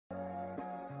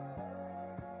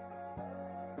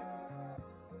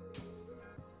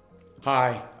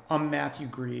Hi, I'm Matthew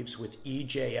Greaves with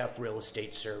EJF Real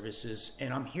Estate Services,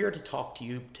 and I'm here to talk to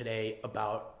you today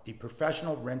about the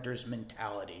professional renter's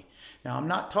mentality. Now, I'm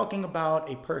not talking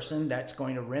about a person that's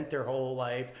going to rent their whole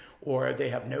life or they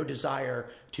have no desire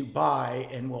to buy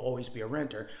and will always be a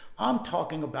renter. I'm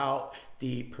talking about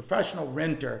the professional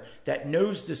renter that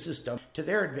knows the system to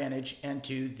their advantage and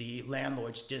to the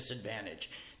landlord's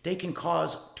disadvantage. They can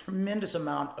cause tremendous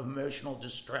amount of emotional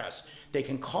distress. They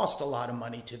can cost a lot of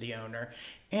money to the owner,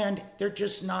 and they're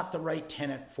just not the right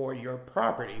tenant for your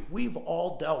property. We've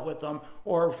all dealt with them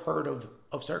or have heard of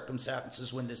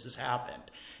circumstances when this has happened.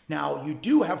 Now, you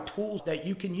do have tools that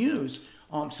you can use,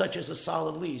 such as a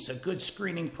solid lease, a good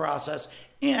screening process,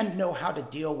 and know how to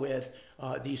deal with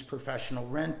these professional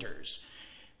renters.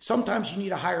 Sometimes you need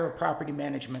to hire a property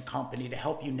management company to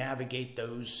help you navigate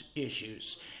those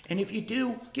issues. And if you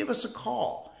do, give us a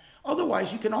call.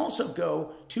 Otherwise, you can also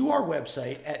go to our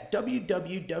website at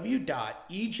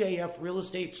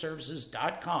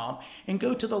www.ejfrealestateservices.com and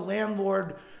go to the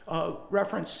Landlord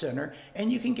Reference Center,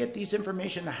 and you can get these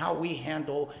information on how we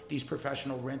handle these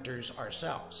professional renters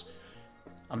ourselves.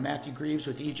 I'm Matthew Greaves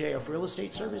with EJF Real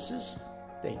Estate Services.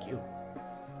 Thank you.